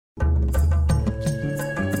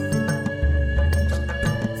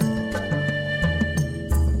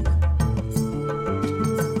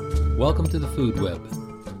Welcome to the Food Web,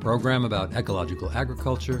 a program about ecological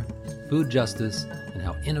agriculture, food justice, and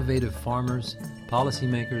how innovative farmers,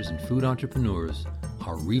 policymakers, and food entrepreneurs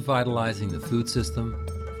are revitalizing the food system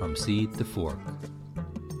from seed to fork.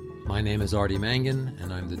 My name is Artie Mangan,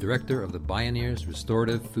 and I'm the director of the Bioneers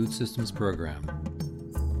Restorative Food Systems Program.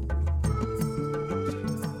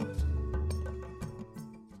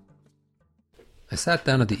 I sat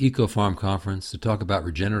down at the EcoFarm conference to talk about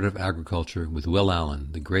regenerative agriculture with Will Allen,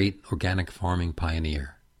 the great organic farming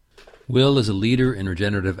pioneer. Will is a leader in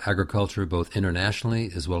regenerative agriculture both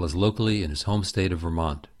internationally as well as locally in his home state of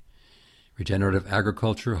Vermont. Regenerative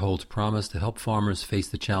agriculture holds promise to help farmers face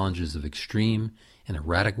the challenges of extreme and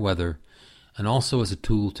erratic weather, and also as a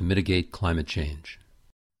tool to mitigate climate change.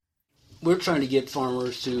 We're trying to get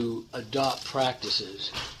farmers to adopt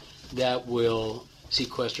practices that will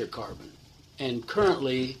sequester carbon. And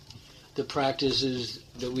currently, the practices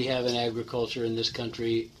that we have in agriculture in this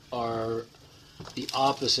country are the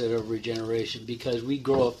opposite of regeneration because we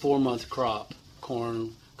grow a 4-month crop,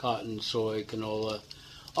 corn, cotton, soy, canola.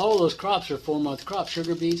 All those crops are 4-month crops.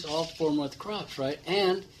 Sugar beets, all 4-month crops, right?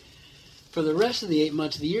 And for the rest of the 8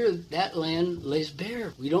 months of the year, that land lays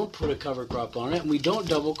bare. We don't put a cover crop on it, and we don't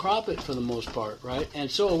double crop it for the most part, right?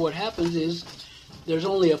 And so what happens is there's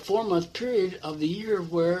only a 4-month period of the year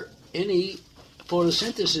where any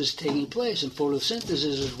photosynthesis is taking place, and photosynthesis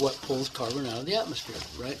is what pulls carbon out of the atmosphere,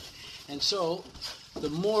 right? And so the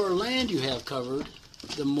more land you have covered,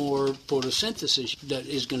 the more photosynthesis that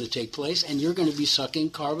is going to take place, and you're going to be sucking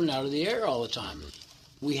carbon out of the air all the time.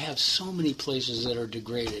 We have so many places that are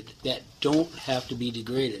degraded that don't have to be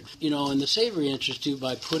degraded. You know, in the Savory Institute,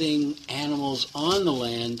 by putting animals on the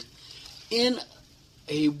land in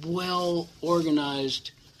a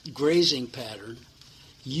well-organized grazing pattern,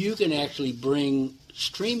 you can actually bring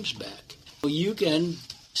streams back. You can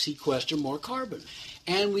sequester more carbon.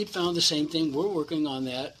 And we found the same thing. We're working on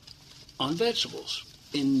that on vegetables.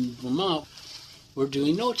 In Vermont, we're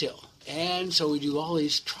doing no-till. And so we do all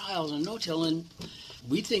these trials on no-till, and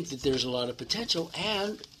we think that there's a lot of potential.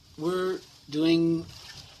 And we're doing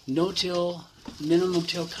no-till, minimum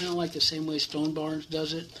till, kind of like the same way Stone Barns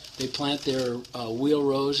does it. They plant their wheel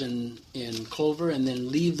rows in clover and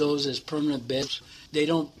then leave those as permanent beds. They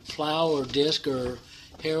don't plow or disc or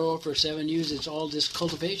harrow for 7 years. It's all just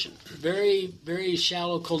cultivation. Very, very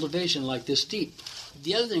shallow cultivation like this deep.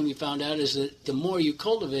 The other thing we found out is that the more you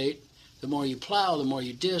cultivate, the more you plow, the more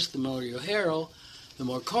you disc, the more you harrow, the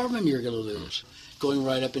more carbon you're going to lose, going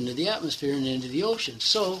right up into the atmosphere and into the ocean.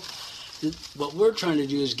 So what we're trying to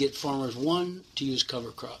do is get farmers, one, to use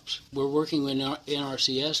cover crops. We're working with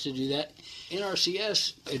NRCS to do that.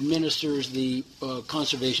 NRCS administers the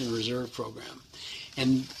Conservation Reserve Program.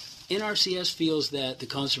 And NRCS feels that the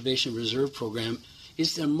Conservation Reserve Program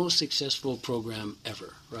is the most successful program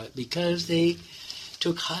ever, right? Because they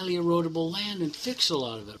took highly erodible land and fixed a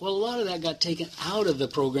lot of it. Well, a lot of that got taken out of the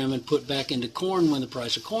program and put back into corn when the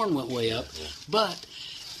price of corn went way up. But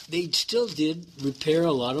they still did repair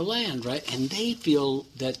a lot of land, right? And they feel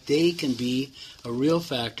that they can be a real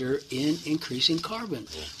factor in increasing carbon.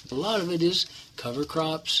 A lot of it is cover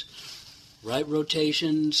crops, right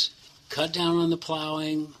rotations, cut down on the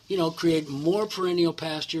plowing, create more perennial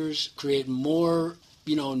pastures, create more,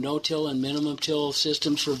 no-till and minimum-till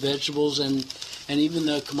systems for vegetables and even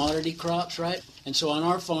the commodity crops, right? And so on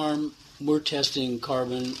our farm, we're testing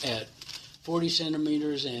carbon at 40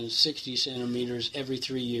 centimeters and 60 centimeters every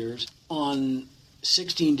 3 years on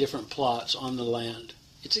 16 different plots on the land.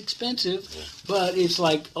 It's expensive, but it's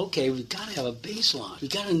like, okay, we've got to have a baseline.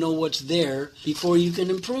 We've got to know what's there before you can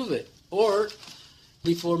improve it. Or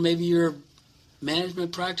before maybe your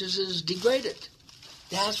management practices degrade it.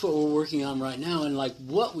 That's what we're working on right now. And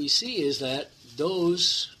what we see is that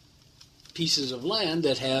those pieces of land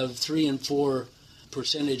that have 3 and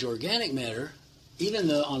 4% organic matter, even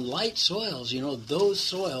on light soils, those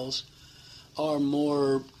soils are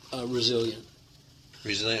more resilient.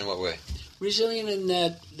 Resilient in what way? Resilient in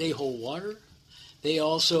that they hold water. They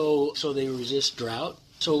also, they resist drought.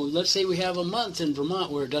 So let's say we have a month in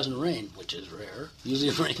Vermont where it doesn't rain, which is rare. Usually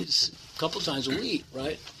it rains a couple times a week,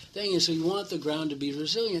 right? Thing is, so you want the ground to be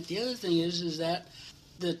resilient. The other thing is that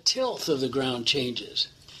the tilth of the ground changes.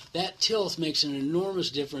 That tilth makes an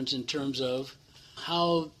enormous difference in terms of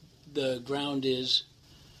how the ground is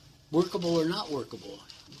workable or not workable.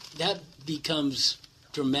 That becomes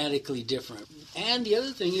dramatically different. And the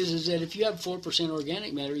other thing is that if you have 4%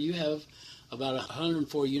 organic matter, you have about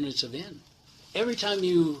 104 units of N. Every time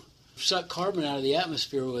you suck carbon out of the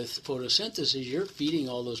atmosphere with photosynthesis, you're feeding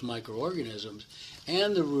all those microorganisms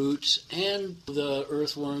and the roots and the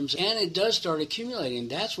earthworms, and it does start accumulating.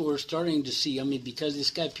 That's what we're starting to see. I mean, because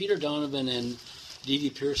this guy Peter Donovan and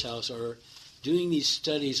D.D. Piercehouse are doing these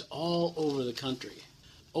studies all over the country.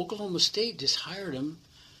 Oklahoma State just hired him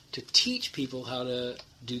to teach people how to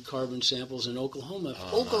do carbon samples in Oklahoma.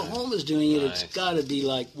 If Oklahoma's doing it, it's got to be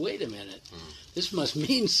like, wait a minute, this must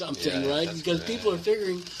mean something, right? Because people are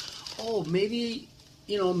figuring, maybe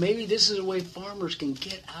this is a way farmers can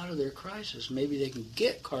get out of their crisis. Maybe they can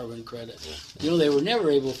get carbon credits. Yeah. They were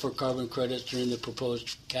never able for carbon credits during the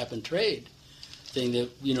proposed cap and trade thing that,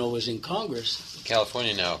 was in Congress.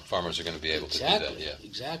 California now, farmers are going to be able to do that. Yeah.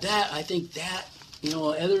 Exactly. I think that,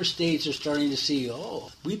 other states are starting to see,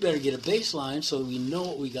 we better get a baseline so we know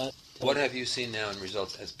what we got. What have you seen now in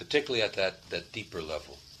results, particularly at that deeper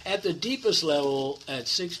level? At the deepest level, at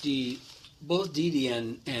 60, both Dee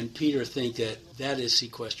and Peter think that is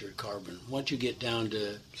sequestered carbon. Once you get down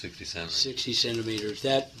to 60 centimeters,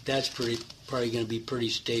 that's probably going to be pretty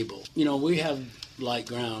stable. We have light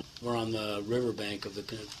ground. We're on the riverbank of the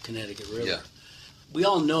Connecticut River. Yeah. We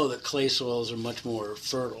all know that clay soils are much more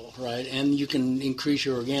fertile, right? And you can increase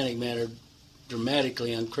your organic matter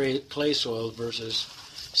dramatically on clay soils versus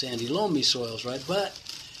sandy, loamy soils, right? But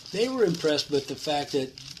they were impressed with the fact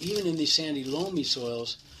that even in these sandy, loamy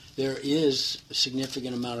soils, there is a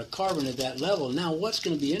significant amount of carbon at that level. Now, what's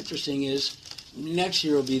going to be interesting is next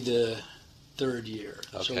year will be the third year.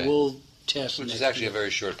 Okay. So we'll test Which is actually a very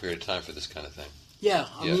short period of time for this kind of thing. Yeah.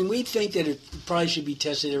 I mean, we think that it probably should be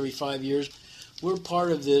tested every 5 years. We're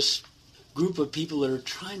part of this group of people that are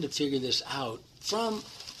trying to figure this out from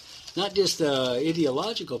not just the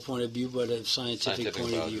ideological point of view, but a scientific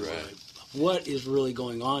point of view. Right. What is really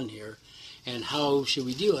going on here, and how should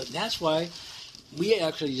we deal with it? That's why we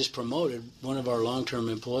actually just promoted one of our long-term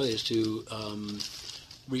employees to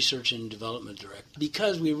research and development director,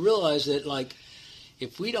 because we realized that,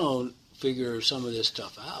 if we don't figure some of this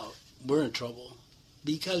stuff out, we're in trouble.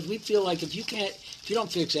 Because we feel like if you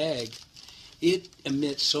don't fix ag, it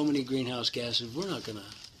emits so many greenhouse gases, we're not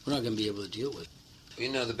gonna be able to deal with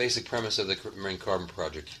it. The basic premise of the Marine Carbon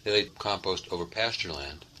Project, they laid compost over pasture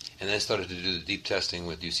land, and then started to do the deep testing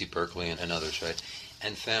with UC Berkeley and others, right?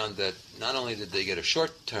 And found that not only did they get a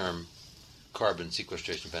short-term carbon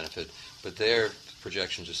sequestration benefit, but their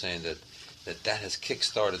projections are saying that has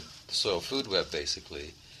kick-started the soil food web,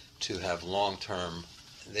 basically, to have long-term,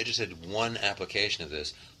 they just had one application of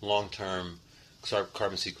this, long-term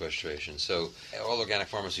carbon sequestration. So all organic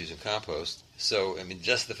farmers are using compost. So,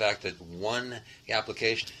 just the fact that one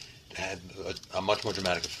application had a much more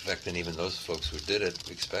dramatic effect than even those folks who did it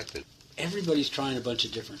expected. Everybody's trying a bunch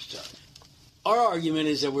of different stuff. Our argument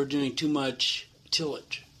is that we're doing too much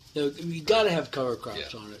tillage. You've got to have cover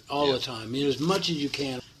crops on it all the time, as much as you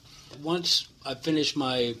can. Once I finished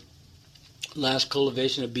my last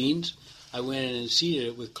cultivation of beans, I went in and seeded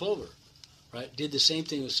it with clover, right? Did the same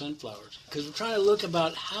thing with sunflowers. Because we're trying to look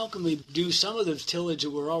about how can we do some of the tillage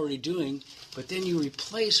that we're already doing, but then you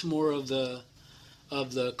replace more of the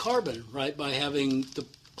carbon, right, by having the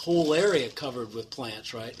whole area covered with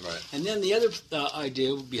plants, right? Right. And then the other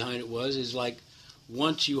idea behind it is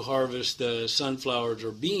once you harvest the sunflowers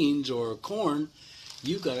or beans or corn,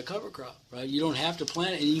 you've got a cover crop, right? You don't have to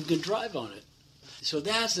plant it, and you can drive on it. So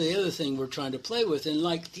that's the other thing we're trying to play with. And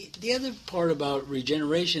the other part about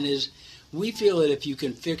regeneration is we feel that if you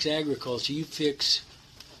can fix agriculture, you fix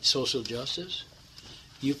social justice,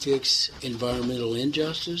 you fix environmental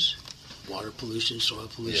injustice, water pollution, soil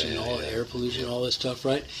pollution, air pollution, all this stuff,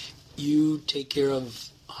 right? You take care of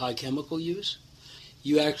high chemical use.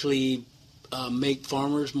 You actually make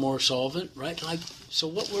farmers more solvent, right? So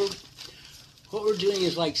what we're doing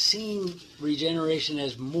is seeing regeneration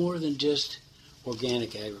as more than just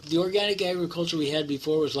organic agriculture. The organic agriculture we had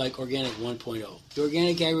before was organic 1.0. The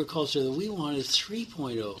organic agriculture that we want is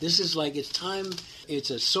 3.0. This is it's time. It's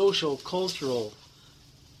a social, cultural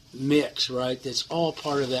mix, right? That's all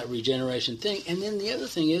part of that regeneration thing. And then the other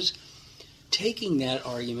thing is taking that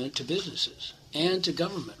argument to businesses and to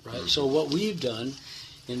government, right? Mm-hmm. So what we've done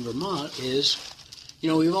in Vermont is,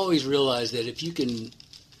 we've always realized that if you can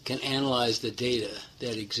analyze the data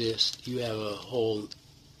that exists, you have a whole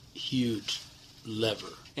huge lever.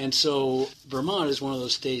 And so Vermont is one of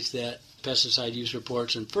those states that pesticide use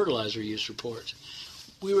reports and fertilizer use reports.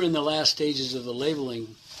 We were in the last stages of the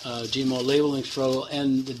labeling, GMO labeling struggle,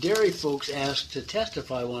 and the dairy folks asked to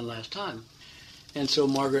testify one last time. And so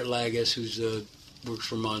Margaret Lagas, who works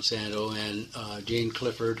for Monsanto, and Jane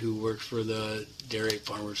Clifford, who works for the Dairy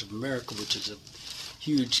Farmers of America, which is a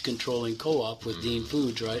huge controlling co-op with Dean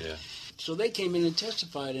Foods, right? Yeah. So they came in and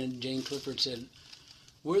testified, and Jane Clifford said,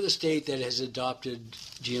 we're the state that has adopted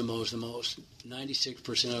GMOs the most.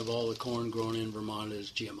 96% of all the corn grown in Vermont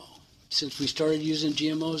is GMO. Since we started using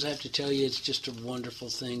GMOs, I have to tell you, it's just a wonderful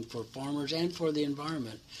thing for farmers and for the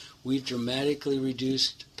environment. We've dramatically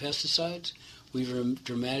reduced pesticides. We've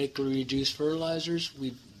dramatically reduced fertilizers.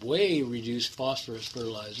 We've way reduced phosphorus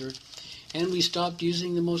fertilizer. And we stopped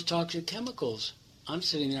using the most toxic chemicals. I'm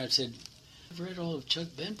sitting there, I said, I've read all of Chuck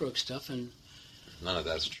Benbrook stuff, and none of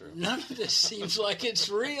that's true. none of this seems like it's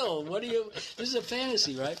real. This is a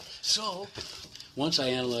fantasy, right? So once I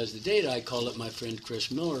analyzed the data, I called up my friend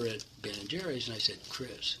Chris Miller at Ben & Jerry's, and I said,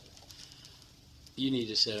 Chris, you need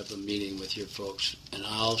to set up a meeting with your folks, and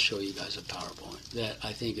I'll show you guys a PowerPoint that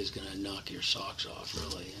I think is going to knock your socks off,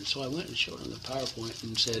 really. And so I went and showed him the PowerPoint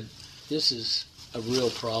and said, this is a real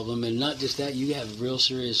problem, and not just that, you have real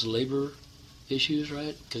serious labor issues,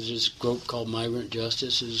 right? Because this group called Migrant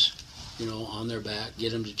Justice is, on their back,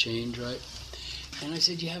 get them to change, right? And I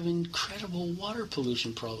said, you have incredible water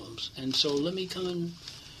pollution problems, and so let me come and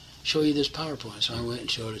show you this PowerPoint. So I went and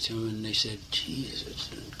showed it to them, and they said, geez, it's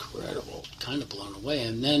incredible, kind of blown away.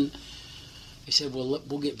 And then they said, well,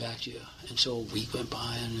 we'll get back to you. And so a week went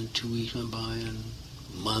by, and then 2 weeks went by, and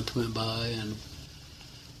a month went by, and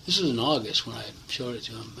this was in August when I showed it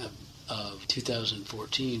to them of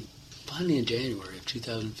 2014. Finally, in January of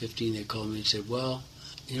 2015, they called me and said, well,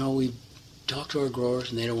 we've talked to our growers,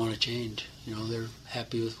 and they don't want to change. They're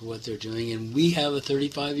happy with what they're doing, and we have a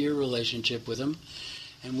 35-year relationship with them,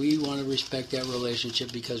 and we want to respect that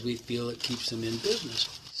relationship because we feel it keeps them in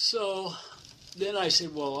business. So then I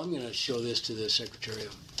said, well, I'm going to show this to the Secretary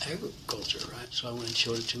of Agriculture, right? So I went and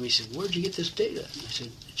showed it to him. He said, where'd you get this data? And I said,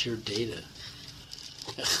 it's your data.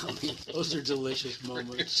 I mean, those are delicious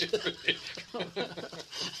moments.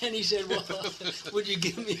 And he said, well, would you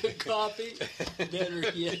give me a copy?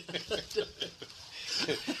 Better yet.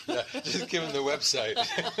 Yeah, just give him the website.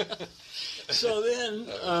 So then,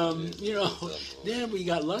 then we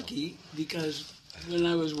got lucky because when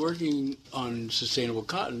I was working on sustainable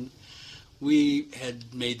cotton, we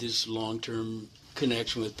had made this long-term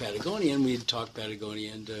connection with Patagonia, and we had talked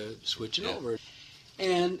Patagonia into switching over.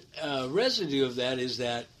 And residue of that is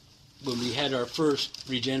that when we had our first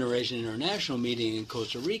Regeneration International meeting in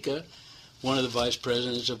Costa Rica, one of the vice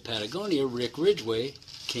presidents of Patagonia, Rick Ridgway,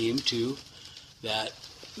 came to that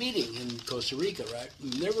meeting in Costa Rica, right?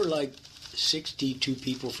 And there were like 62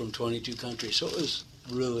 people from 22 countries, so it was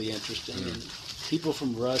really interesting. And people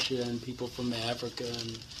from Russia and people from Africa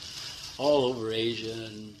and all over Asia.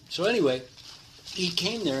 And so anyway, he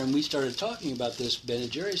came there and we started talking about this Ben &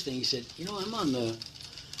 Jerry's thing. He said, I'm on the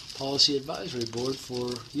policy advisory board for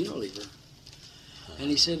Unilever. And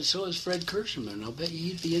he said, so is Fred Kirschenman. I'll bet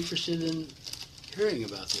he'd be interested in hearing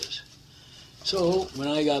about this. So when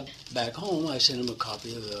I got back home, I sent him a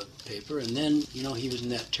copy of the paper, and then, he was in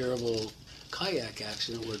that terrible kayak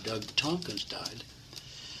accident where Doug Tompkins died.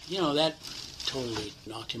 That totally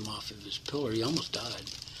knocked him off of his pillar. He almost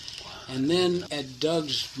died. Wow. And then at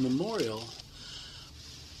Doug's memorial,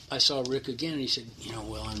 I saw Rick again, and he said,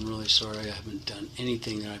 well, I'm really sorry I haven't done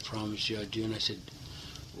anything that I promised you I'd do. And I said,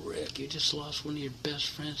 Rick, you just lost one of your best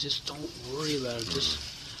friends. Just don't worry about it.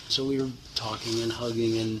 So we were talking and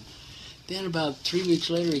hugging, and then about 3 weeks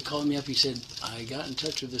later, he called me up. He said, I got in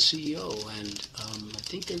touch with the CEO, and I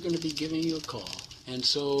think they're going to be giving you a call. And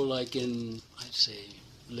so, like in, I'd say,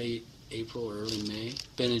 late April or early May,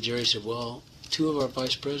 Ben & Jerry said, well, 2 of our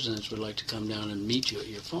vice presidents would like to come down and meet you at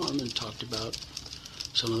your farm, and talked about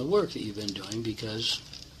some of the work that you've been doing because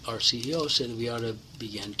our CEO said that we ought to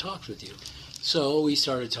begin talks with you. So we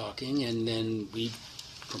started talking, and then we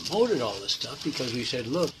promoted all this stuff because we said,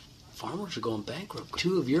 look, farmers are going bankrupt.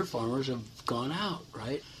 2 of your farmers have gone out,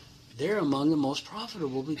 right? They're among the most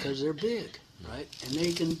profitable because they're big, right? And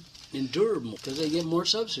they can endure more because they get more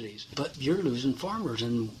subsidies. But you're losing farmers,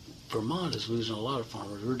 and Vermont is losing a lot of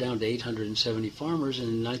farmers. We're down to 870 farmers, and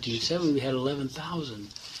in 1970 we had 11,000.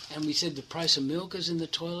 And we said the price of milk is in the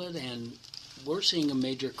toilet, and we're seeing a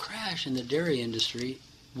major crash in the dairy industry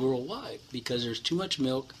worldwide because there's too much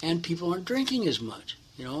milk and people aren't drinking as much.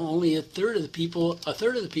 Only a third of the people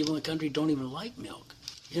in the country don't even like milk.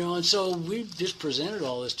 And so we just presented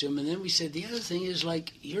all this to them, and then we said the other thing is,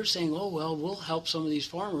 like, you're saying, oh, well, we'll help some of these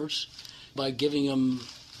farmers by giving them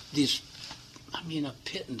a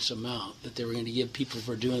pittance amount that they were going to give people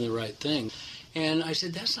for doing the right thing. And I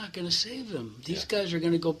said, that's not going to save them. These guys are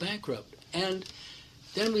going to go bankrupt. And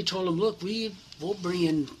then we told them, look, we'll bring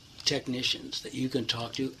in technicians that you can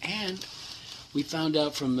talk to, and we found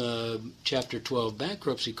out from the Chapter 12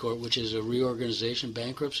 Bankruptcy Court, which is a reorganization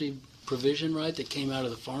bankruptcy provision, right, that came out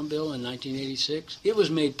of the Farm Bill in 1986. It was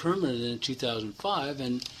made permanent in 2005,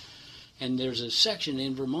 and there's a section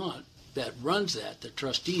in Vermont that runs that. The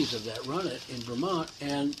trustees of that run it in Vermont,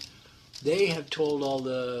 and they have told all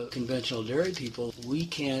the conventional dairy people, we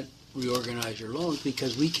can't reorganize your loans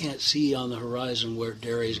because we can't see on the horizon where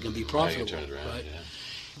dairy is going to be profitable. Turn it around, right? Yeah.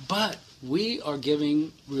 But we are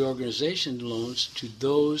giving reorganization loans to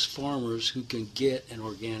those farmers who can get an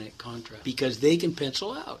organic contract because they can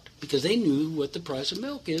pencil out, because they knew what the price of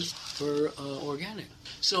milk is for organic.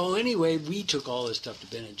 So anyway, we took all this stuff to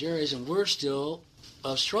Ben & Jerry's, and we're still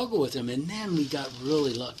a struggle with them. And then we got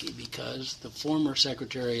really lucky because the former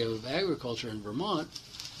Secretary of Agriculture in Vermont,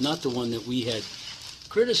 not the one that we had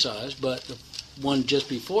criticized, but the one just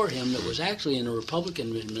before him that was actually in a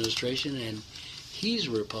Republican administration, and he's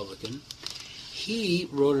a Republican, he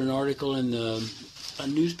wrote an article in a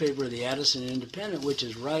newspaper, the Addison Independent, which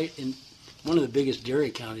is right in one of the biggest dairy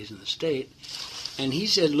counties in the state. And he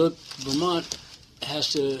said, look, Vermont has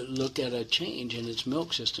to look at a change in its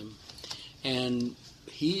milk system. And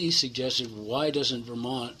he suggested, why doesn't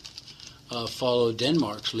Vermont follow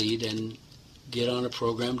Denmark's lead and get on a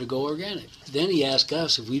program to go organic? Then he asked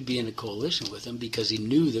us if we'd be in a coalition with him because he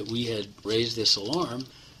knew that we had raised this alarm.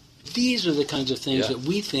 These are the kinds of things that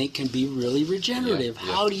we think can be really regenerative.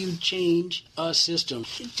 Yeah. How do you change a system?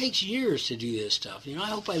 It takes years to do this stuff. I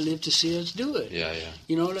hope I live to see us do it. Yeah.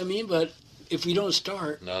 You know what I mean? But if we don't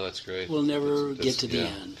start, No, that's great. we'll never get to the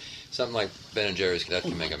yeah. end. Something like Ben & Jerry's, that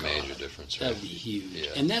can make a major difference, right? That would be huge.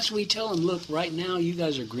 Yeah. And that's what we tell them, look, right now you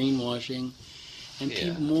guys are greenwashing,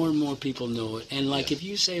 and more and more people know it. And if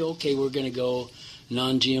you say, okay, we're going to go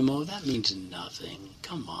non-GMO, that means nothing.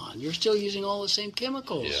 Come on. You're still using all the same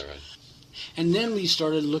chemicals. Yeah, right. And then we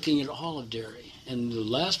started looking at all of dairy. And the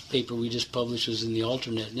last paper we just published was in the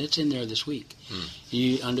Alternate, and it's in there this week.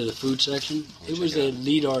 Under the food section. It was the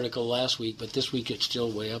lead article last week, but this week it's still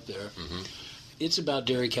way up there. Mm-hmm. It's about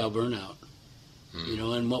dairy cow burnout.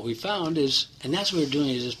 And what we found is, and that's what we're doing,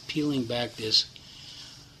 is just peeling back this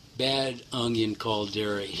bad onion called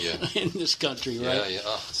dairy in this country, right? Yeah.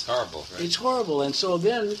 Oh, it's horrible, right? It's horrible. And so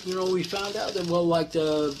then, we found out that,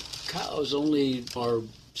 the cows only are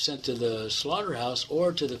sent to the slaughterhouse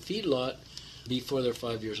or to the feedlot before they're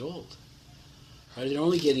 5 years old. Right? They're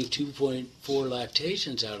only getting 2.4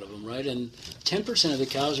 lactations out of them, right? And 10% of the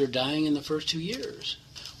cows are dying in the first 2 years.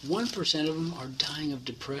 1% of them are dying of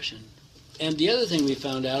depression. And the other thing we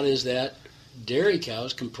found out is that dairy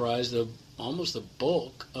cows comprise almost the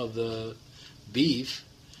bulk of the beef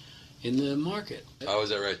in the market. Oh, is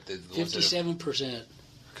that right? The ones that 57%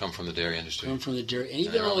 come from the dairy industry. come from the dairy. And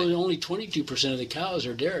even though only 22% of the cows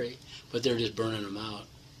are dairy, but they're just burning them out.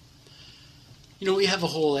 We have a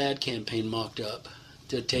whole ad campaign mocked up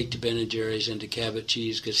to take to Ben & Jerry's and to Cabot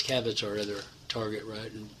cheese, because Cabot's our other target,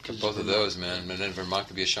 right? And Both of those, man. And then Vermont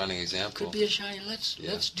could be a shining example. Could be a shining.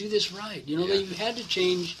 Let's do this right. They had to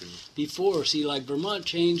change before. See, like Vermont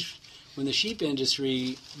changed when the sheep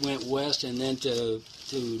industry went west and then to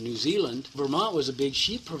New Zealand. Vermont was a big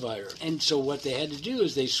sheep provider, and so what they had to do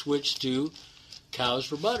is they switched to cows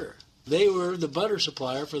for butter. They were the butter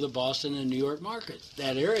supplier for the Boston and New York market,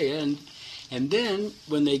 that area, and then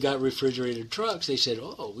when they got refrigerated trucks, they said,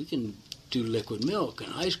 oh, we can do liquid milk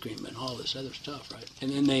and ice cream and all this other stuff, right?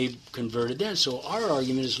 And then they converted that. So our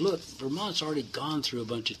argument is, look, Vermont's already gone through a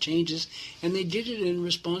bunch of changes, and they did it in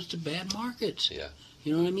response to bad markets. Yeah.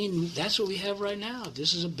 You know what I mean? That's what we have right now.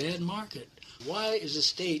 This is a bad market. Why is the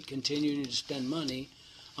state continuing to spend money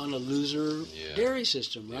on a loser dairy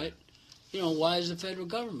system, right? Why is the federal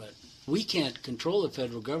government? We can't control the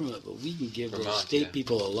federal government, but we can give the state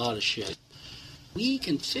people a lot of shit. We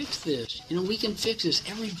can fix this. We can fix this.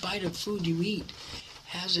 Every bite of food you eat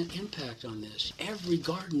has an impact on this. Every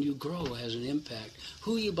garden you grow has an impact.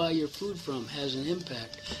 Who you buy your food from has an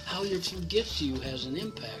impact. How your food gets to you has an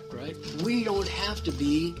impact, right? We don't have to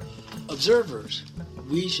be observers.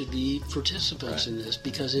 We should be participants in this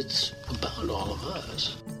because it's about all of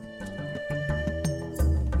us.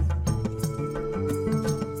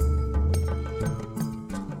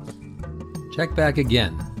 Check back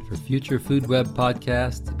again for future Food Web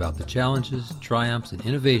podcasts about the challenges, triumphs, and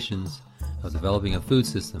innovations of developing a food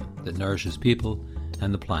system that nourishes people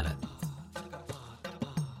and the planet.